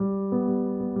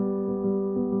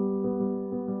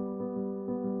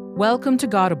Welcome to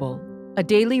Godable, a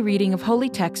daily reading of holy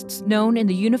texts known in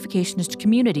the Unificationist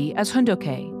community as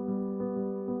Hundoke.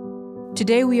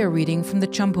 Today we are reading from the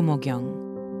Chambumo Gyeong.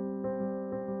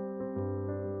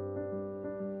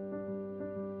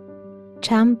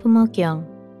 Chambumo Gyeong,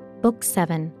 Book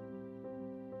 7.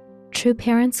 True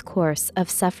Parents' Course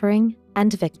of Suffering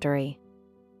and Victory.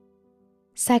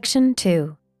 Section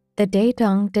 2. The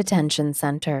Gyeong Detention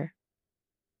Center.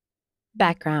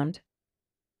 Background.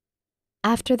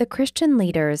 After the Christian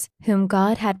leaders whom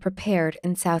God had prepared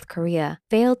in South Korea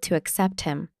failed to accept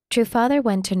him, True Father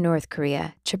went to North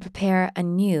Korea to prepare a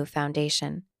new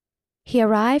foundation. He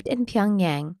arrived in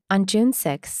Pyongyang on June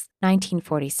 6,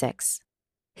 1946.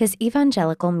 His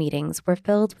evangelical meetings were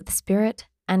filled with spirit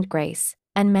and grace,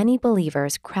 and many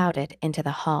believers crowded into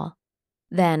the hall.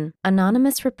 Then,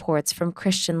 anonymous reports from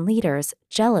Christian leaders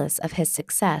jealous of his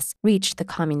success reached the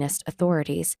communist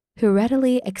authorities, who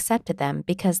readily accepted them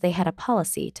because they had a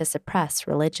policy to suppress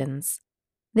religions.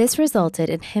 This resulted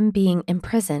in him being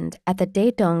imprisoned at the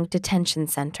Gyeong Detention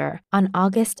Center on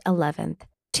August 11th,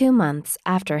 2 months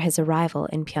after his arrival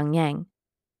in Pyongyang.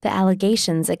 The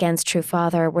allegations against True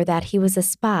Father were that he was a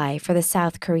spy for the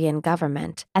South Korean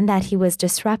government and that he was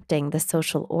disrupting the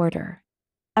social order.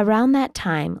 Around that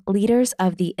time, leaders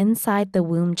of the Inside the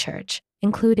Womb Church,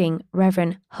 including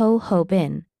Reverend Ho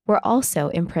Ho-bin, were also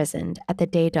imprisoned at the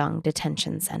Gyeong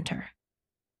Detention Center.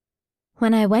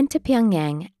 When I went to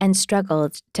Pyongyang and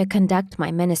struggled to conduct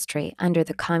my ministry under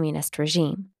the communist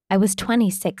regime, I was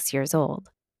 26 years old.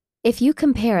 If you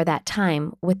compare that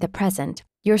time with the present,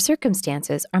 your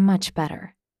circumstances are much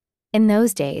better. In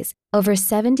those days, over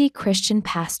 70 Christian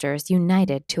pastors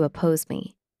united to oppose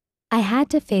me. I had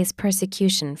to face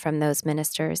persecution from those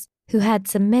ministers who had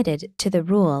submitted to the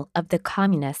rule of the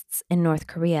communists in North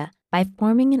Korea by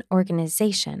forming an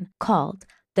organization called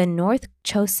the North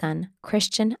Chosun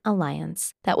Christian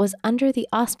Alliance that was under the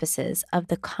auspices of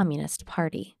the Communist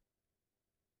Party.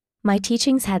 My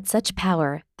teachings had such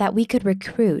power that we could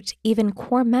recruit even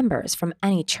core members from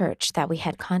any church that we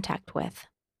had contact with.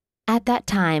 At that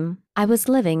time, I was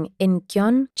living in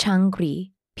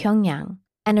Gyeongchang-ri, Pyongyang,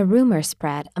 and a rumor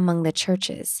spread among the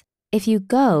churches. If you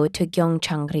go to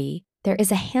Gyeongchang-ri, there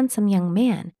is a handsome young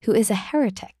man who is a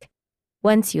heretic.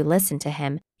 Once you listen to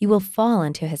him, you will fall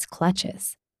into his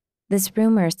clutches. This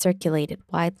rumor circulated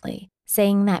widely,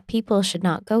 saying that people should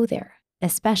not go there,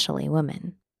 especially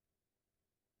women.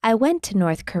 I went to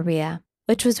North Korea,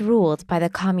 which was ruled by the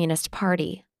Communist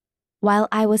Party. While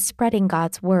I was spreading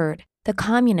God's word, the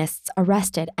communists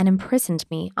arrested and imprisoned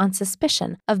me on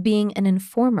suspicion of being an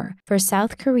informer for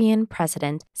South Korean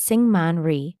President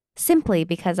Syngman-rhee, simply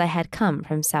because I had come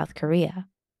from South Korea.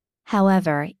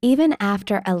 However, even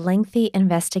after a lengthy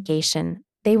investigation,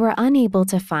 they were unable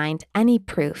to find any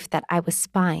proof that I was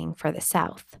spying for the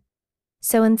South.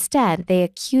 So instead, they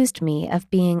accused me of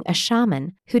being a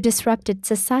shaman who disrupted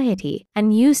society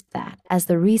and used that as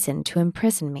the reason to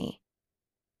imprison me.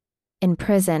 In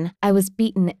prison, I was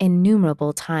beaten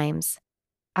innumerable times.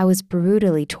 I was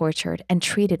brutally tortured and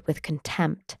treated with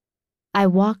contempt. I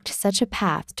walked such a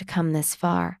path to come this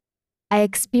far. I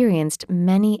experienced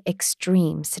many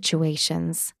extreme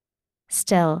situations.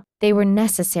 Still, they were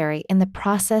necessary in the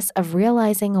process of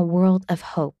realizing a world of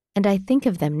hope, and I think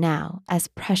of them now as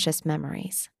precious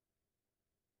memories.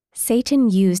 Satan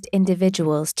used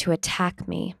individuals to attack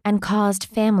me and caused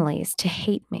families to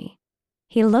hate me.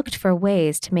 He looked for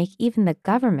ways to make even the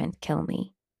government kill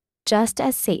me. Just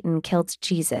as Satan killed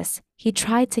Jesus, he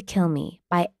tried to kill me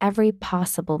by every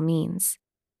possible means.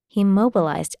 He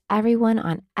mobilized everyone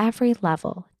on every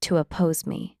level to oppose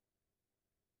me.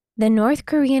 The North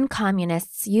Korean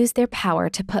communists used their power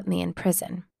to put me in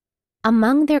prison.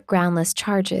 Among their groundless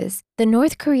charges, the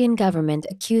North Korean government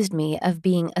accused me of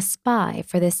being a spy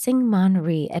for the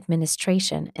Syngman-rhee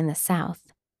administration in the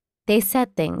South. They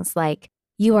said things like,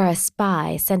 "You are a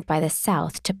spy sent by the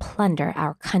South to plunder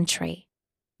our country."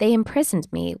 They imprisoned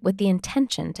me with the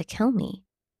intention to kill me.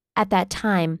 At that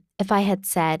time, if I had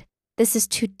said, "This is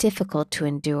too difficult to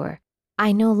endure.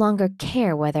 I no longer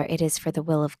care whether it is for the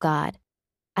will of God.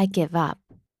 I give up,"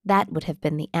 that would have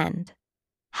been the end.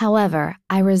 However,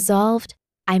 I resolved,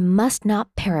 I must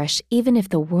not perish even if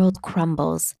the world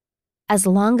crumbles. As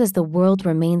long as the world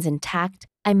remains intact,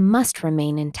 I must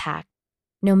remain intact.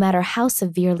 No matter how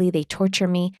severely they torture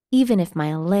me, even if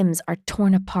my limbs are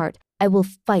torn apart, I will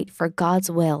fight for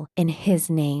God's will in His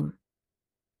name.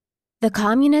 The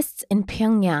communists in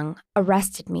Pyongyang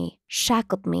arrested me,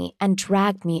 shackled me, and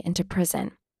dragged me into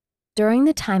prison. During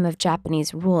the time of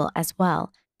Japanese rule as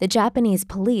well, the Japanese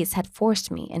police had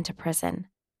forced me into prison.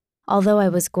 Although I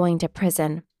was going to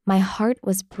prison, my heart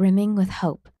was brimming with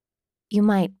hope. You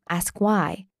might ask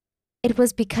why. It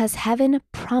was because heaven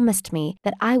promised me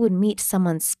that I would meet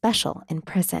someone special in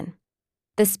prison.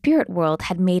 The spirit world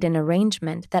had made an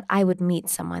arrangement that I would meet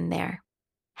someone there.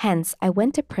 Hence, I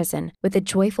went to prison with a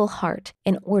joyful heart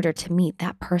in order to meet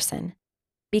that person.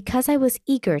 Because I was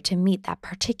eager to meet that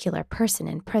particular person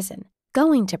in prison,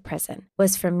 going to prison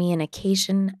was for me an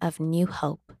occasion of new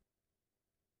hope.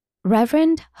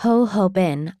 Reverend Ho Ho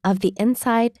Bin of the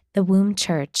Inside the Womb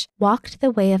Church walked the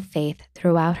way of faith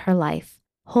throughout her life,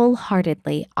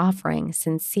 wholeheartedly offering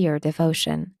sincere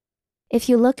devotion. If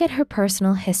you look at her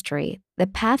personal history, the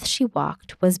path she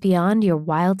walked was beyond your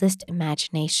wildest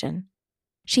imagination.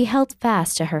 She held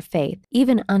fast to her faith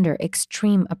even under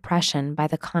extreme oppression by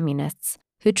the communists,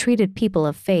 who treated people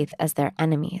of faith as their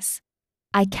enemies.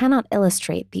 I cannot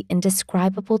illustrate the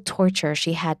indescribable torture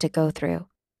she had to go through.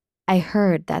 I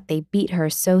heard that they beat her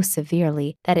so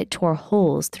severely that it tore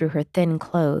holes through her thin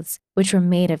clothes, which were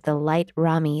made of the light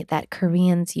rami that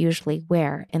Koreans usually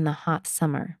wear in the hot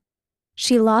summer.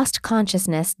 She lost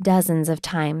consciousness dozens of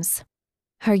times.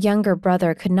 Her younger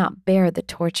brother could not bear the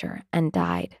torture and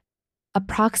died.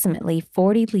 Approximately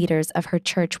 40 leaders of her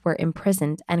church were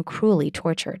imprisoned and cruelly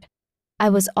tortured. I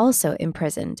was also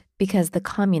imprisoned because the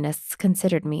communists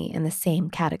considered me in the same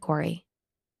category.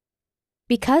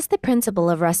 Because the principle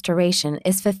of restoration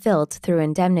is fulfilled through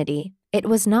indemnity, it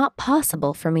was not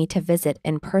possible for me to visit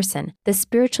in person the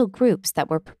spiritual groups that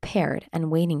were prepared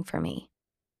and waiting for me.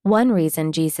 One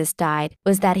reason Jesus died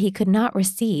was that he could not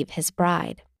receive his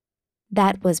bride.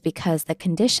 That was because the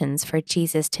conditions for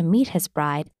Jesus to meet his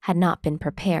bride had not been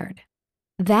prepared.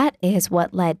 That is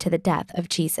what led to the death of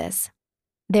Jesus.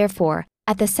 Therefore,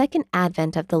 at the second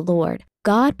advent of the Lord,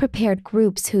 God prepared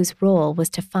groups whose role was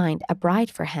to find a bride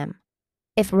for him.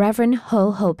 If Reverend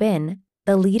Ho Ho Bin,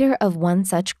 the leader of one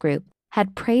such group,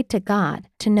 had prayed to God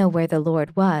to know where the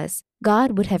Lord was,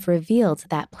 God would have revealed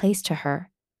that place to her.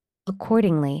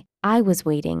 Accordingly, I was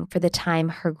waiting for the time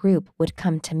her group would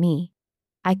come to me.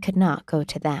 I could not go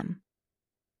to them.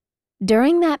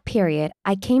 During that period,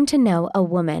 I came to know a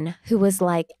woman who was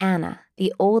like Anna,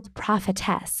 the old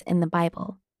prophetess in the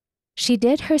Bible. She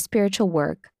did her spiritual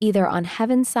work either on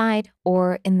heaven's side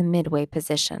or in the midway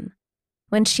position.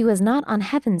 When she was not on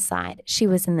heaven's side, she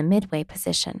was in the midway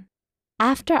position.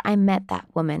 After I met that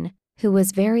woman, who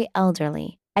was very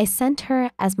elderly, I sent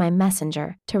her as my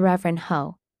messenger to Reverend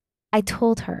Ho. I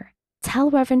told her, "Tell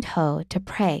Reverend Ho to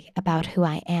pray about who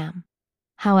I am."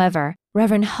 However,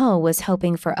 Reverend Ho was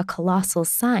hoping for a colossal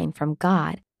sign from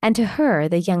God, and to her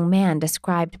the young man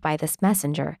described by this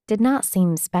messenger did not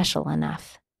seem special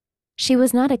enough. She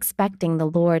was not expecting the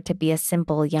Lord to be a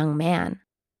simple young man.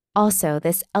 Also,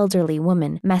 this elderly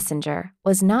woman messenger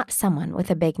was not someone with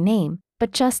a big name,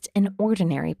 but just an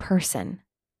ordinary person.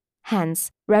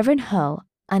 Hence, Reverend Ho,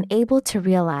 unable to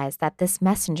realize that this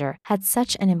messenger had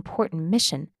such an important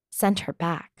mission, sent her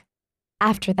back.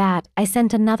 After that, I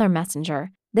sent another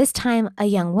messenger, this time a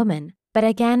young woman, but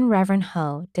again Reverend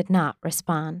Ho did not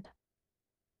respond.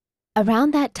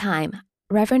 Around that time,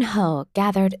 Reverend Ho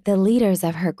gathered the leaders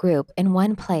of her group in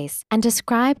one place and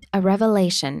described a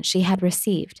revelation she had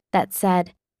received that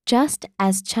said, just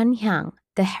as Chun Hyang,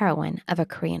 the heroine of a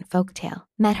Korean folktale,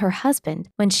 met her husband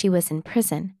when she was in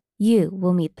prison, you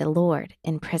will meet the Lord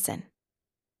in prison.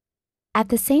 At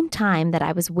the same time that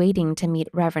I was waiting to meet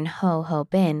Reverend Ho Ho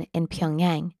Bin in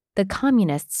Pyongyang, the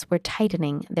communists were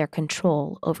tightening their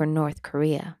control over North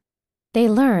Korea. They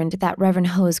learned that Reverend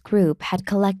Ho's group had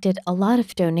collected a lot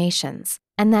of donations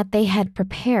and that they had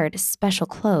prepared special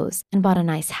clothes and bought a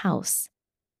nice house.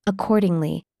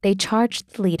 Accordingly, they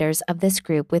charged the leaders of this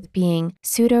group with being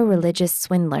pseudo-religious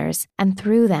swindlers and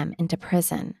threw them into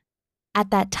prison. At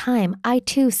that time, I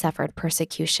too suffered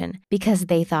persecution because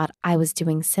they thought I was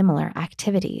doing similar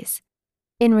activities.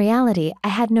 In reality, I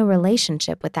had no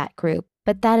relationship with that group,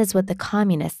 but that is what the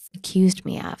communists accused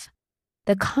me of.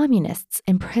 The communists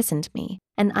imprisoned me,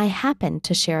 and I happened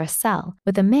to share a cell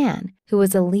with a man who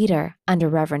was a leader under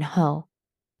Reverend Ho.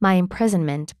 My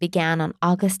imprisonment began on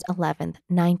August 11,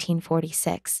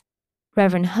 1946.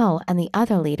 Reverend Ho and the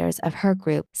other leaders of her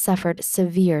group suffered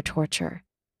severe torture.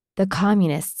 The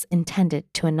communists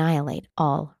intended to annihilate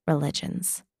all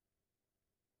religions.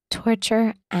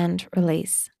 Torture and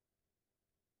release.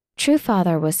 True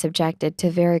Father was subjected to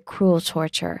very cruel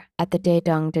torture at the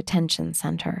Daedong Detention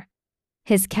Center.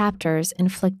 His captors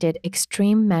inflicted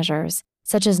extreme measures,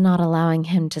 such as not allowing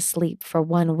him to sleep for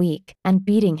 1 week and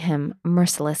beating him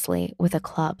mercilessly with a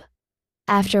club.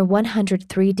 After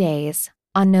 103 days,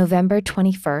 on November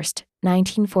 21,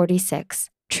 1946,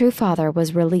 True Father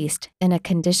was released in a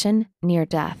condition near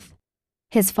death.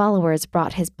 His followers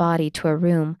brought his body to a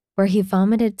room where he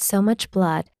vomited so much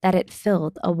blood that it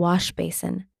filled a wash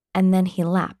basin. and then he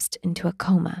lapsed into a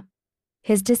coma.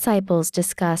 His disciples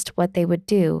discussed what they would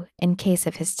do in case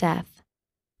of his death.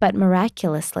 But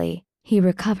miraculously, he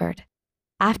recovered.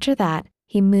 After that,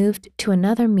 he moved to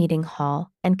another meeting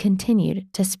hall and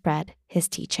continued to spread his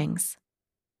teachings.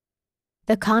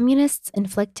 The communists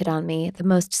inflicted on me the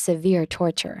most severe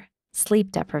torture,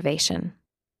 sleep deprivation.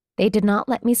 They did not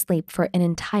let me sleep for an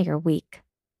entire week.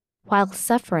 While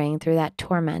suffering through that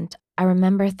torment, I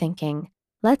remember thinking,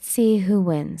 let's see who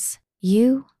wins,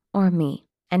 you or me,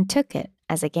 and took it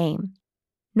as a game.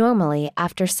 Normally,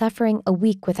 after suffering a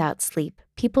week without sleep,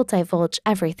 people divulge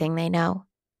everything they know.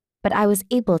 But I was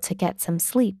able to get some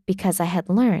sleep because I had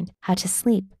learned how to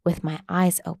sleep with my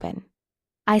eyes open.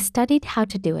 I studied how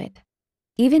to do it.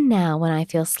 Even now, when I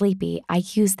feel sleepy, I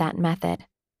use that method.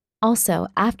 Also,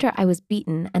 after I was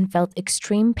beaten and felt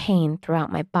extreme pain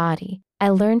throughout my body, I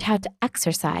learned how to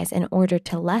exercise in order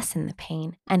to lessen the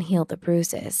pain and heal the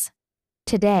bruises.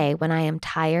 Today, when I am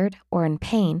tired or in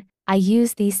pain, I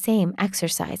use these same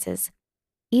exercises.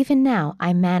 Even now,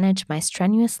 I manage my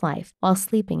strenuous life while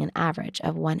sleeping an average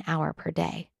of 1 hour per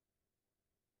day.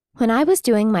 When I was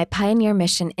doing my pioneer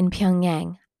mission in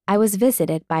Pyongyang, I was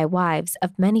visited by wives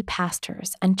of many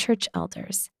pastors and church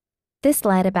elders. This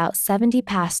led about 70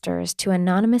 pastors to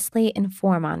anonymously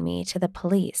inform on me to the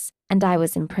police, and I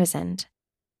was imprisoned.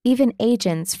 Even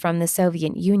agents from the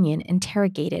Soviet Union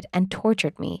interrogated and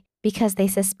tortured me because they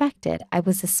suspected I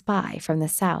was a spy from the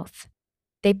South.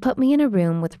 They put me in a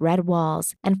room with red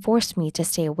walls and forced me to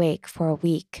stay awake for a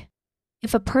week.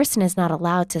 If a person is not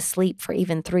allowed to sleep for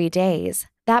even 3 days,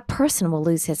 that person will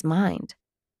lose his mind.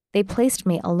 They placed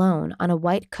me alone on a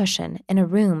white cushion in a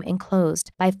room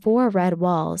enclosed by 4 red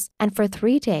walls, and for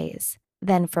 3 days,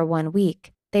 then for 1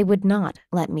 week, they would not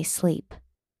let me sleep.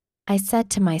 I said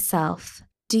to myself,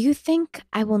 do you think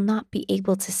I will not be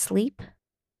able to sleep?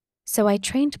 So I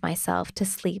trained myself to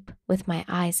sleep with my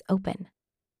eyes open.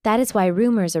 That is why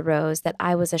rumors arose that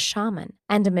I was a shaman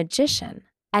and a magician,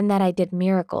 and that I did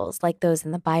miracles like those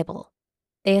in the Bible.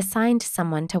 They assigned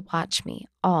someone to watch me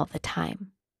all the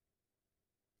time.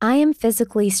 I am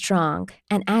physically strong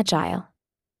and agile.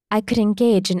 I could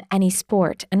engage in any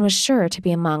sport and was sure to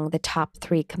be among the top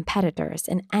 3 competitors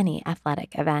in any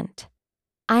athletic event.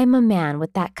 I am a man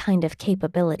with that kind of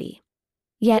capability.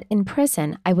 Yet in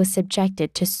prison, I was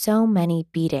subjected to so many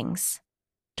beatings.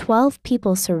 12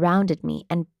 people surrounded me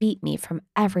and beat me from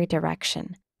every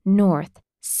direction, north,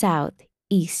 south,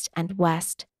 east, and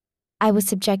west. I was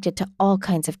subjected to all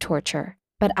kinds of torture,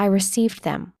 but I received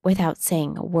them without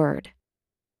saying a word.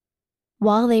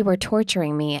 While they were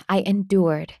torturing me, I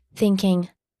endured, thinking,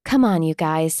 come on, you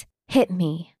guys, hit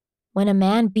me. When a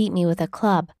man beat me with a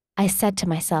club, I said to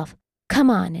myself,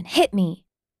 come on and hit me.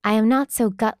 I am not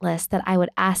so gutless that I would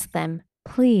ask them,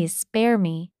 please spare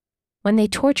me. When they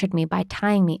tortured me by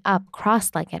tying me up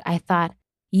cross-legged, I thought,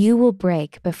 you will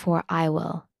break before I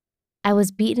will. I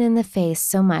was beaten in the face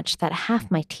so much that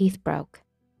half my teeth broke.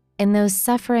 In those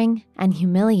suffering and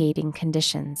humiliating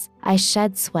conditions, I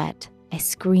shed sweat, I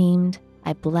screamed,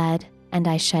 I bled, and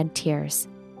I shed tears.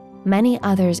 Many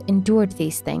others endured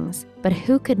these things, but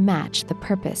who could match the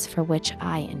purpose for which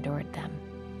I endured them?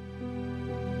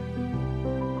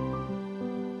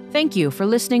 Thank you for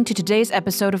listening to today's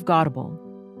episode of Godable.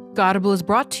 Godable is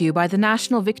brought to you by the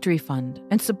National Victory Fund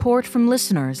and support from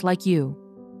listeners like you.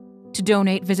 To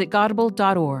donate, visit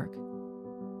godable.org.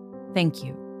 Thank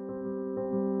you.